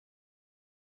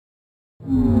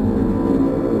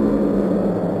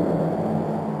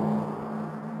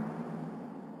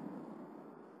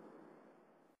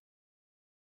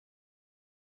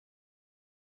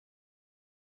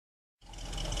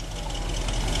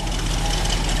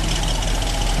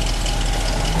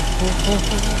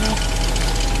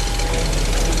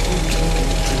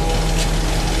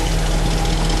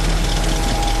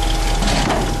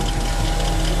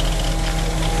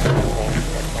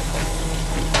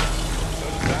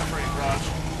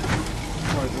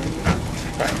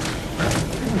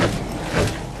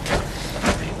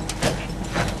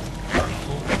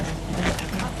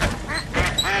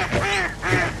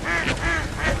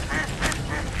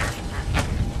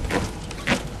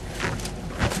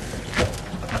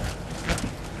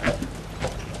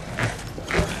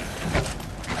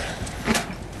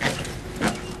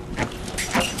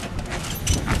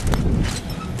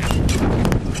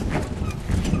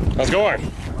How's it going?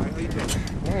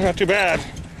 Not too bad.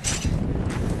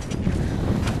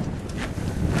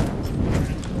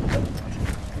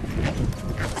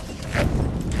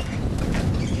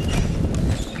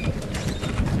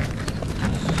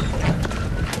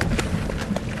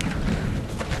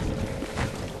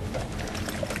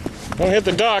 Don't hit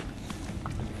the duck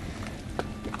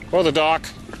or the dock.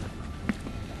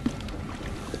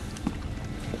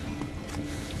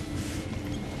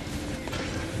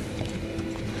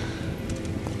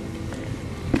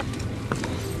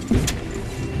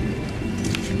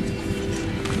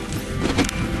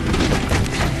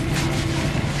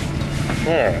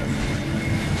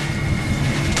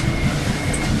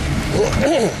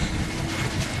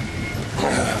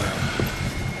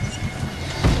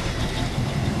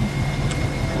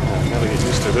 Now to get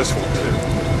used to this one too.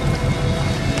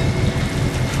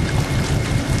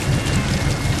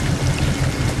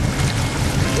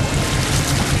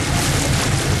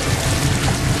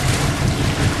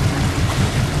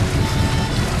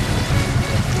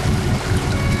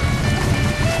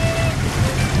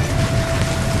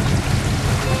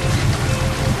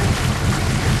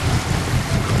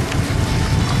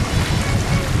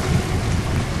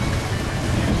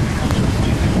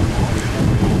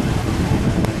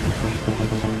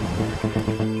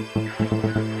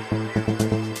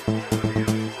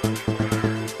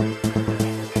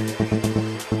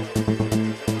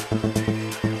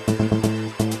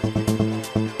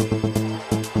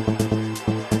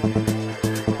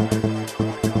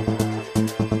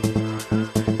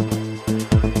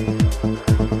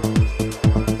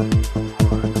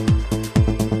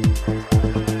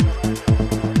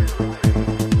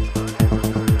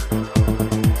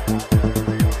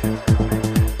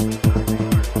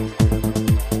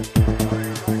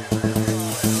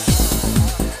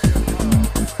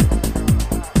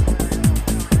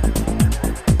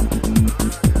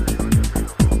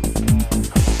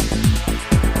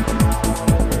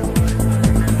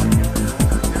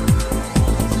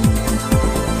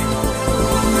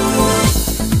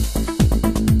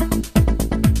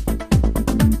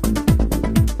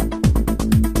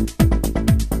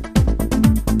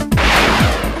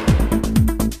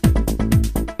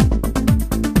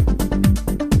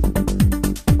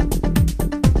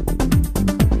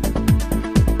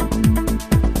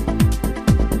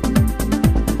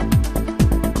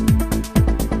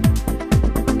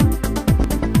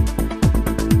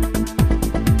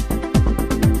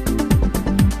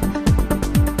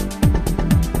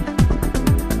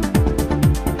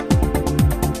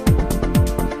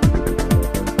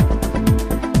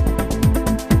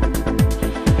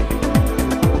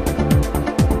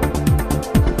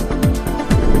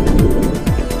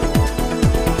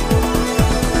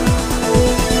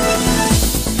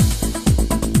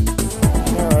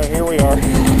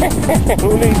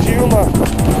 Who needs Yuma? Oh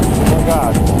my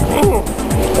God.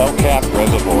 Capitan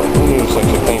Reservoir. Who knew such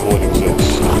a thing would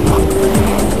exist?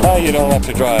 You don't have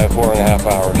to drive 4.5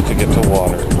 hours to get to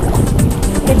water.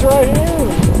 It's right here.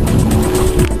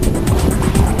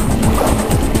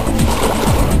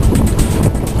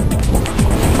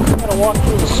 Gotta walk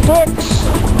through the sticks.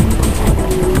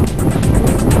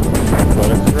 But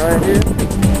it's right here.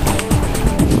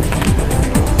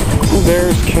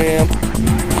 There's camp.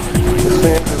 The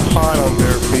sand is hot on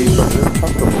their feet, but it's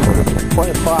comfortable. It's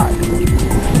quite hot.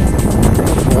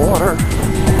 Water.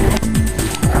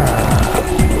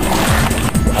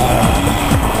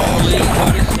 All the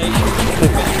aquatic stations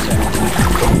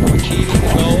are achieving the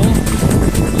goal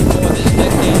before this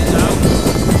decade is out of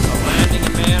landing a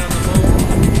man on the moon,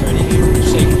 returning him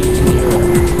safely to the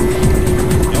Earth.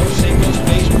 No single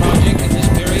space project in this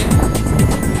period will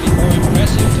be more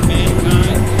impressive to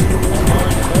mankind or more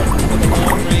important for the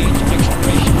long-range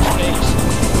exploration of space.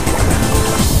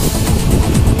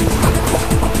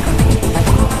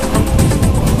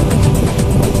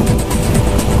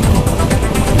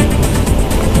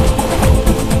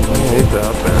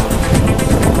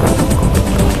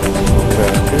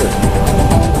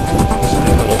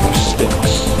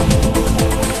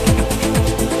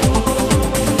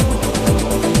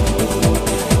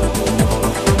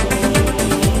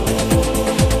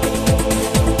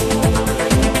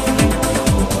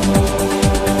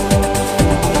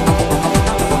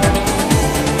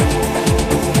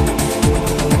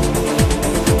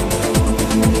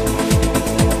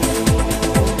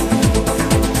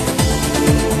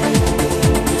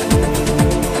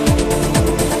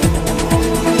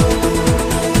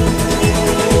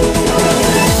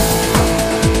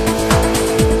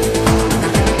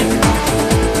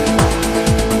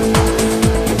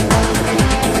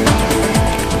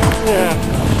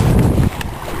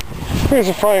 Here's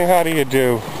a flying how do you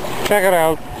do. Check it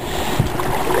out.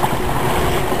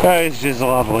 That is just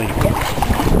lovely.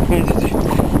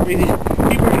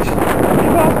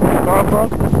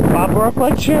 Bob broke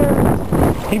my chair.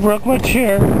 He broke my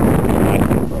chair.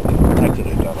 I could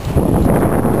have done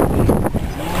it.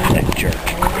 That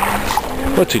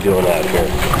jerk. What's he doing out here?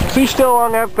 Is he still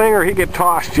on that thing or he get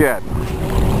tossed yet?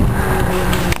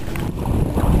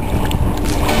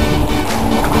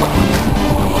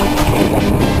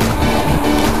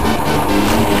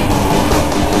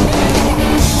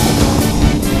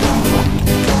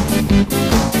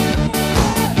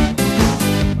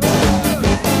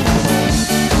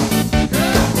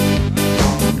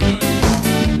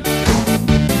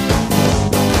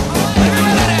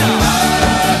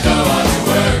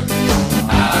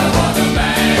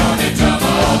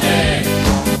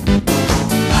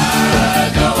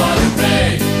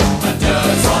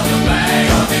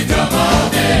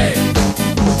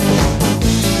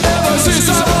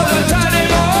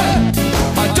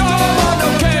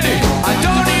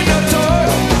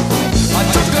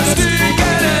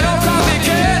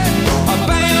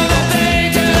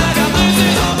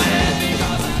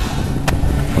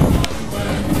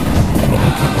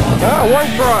 One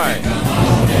try.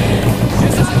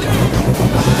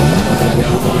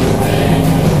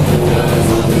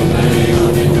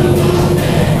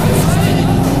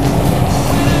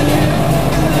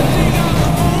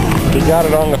 He got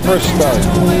it on the first start.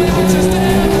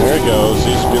 There he goes.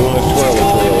 He's doing a twirly.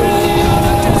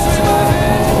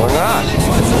 Or not.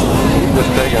 He's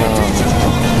just taking off.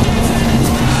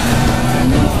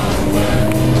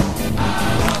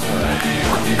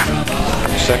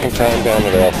 Second time down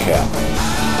at El Cap.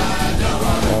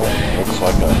 Well, looks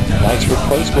like a nice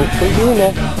replacement for Yuma.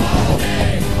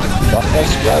 Not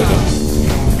less driving.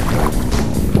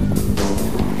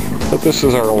 But this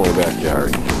is our only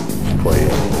backyard to play in.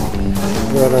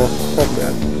 But not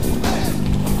bad.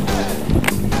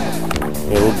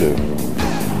 It'll do.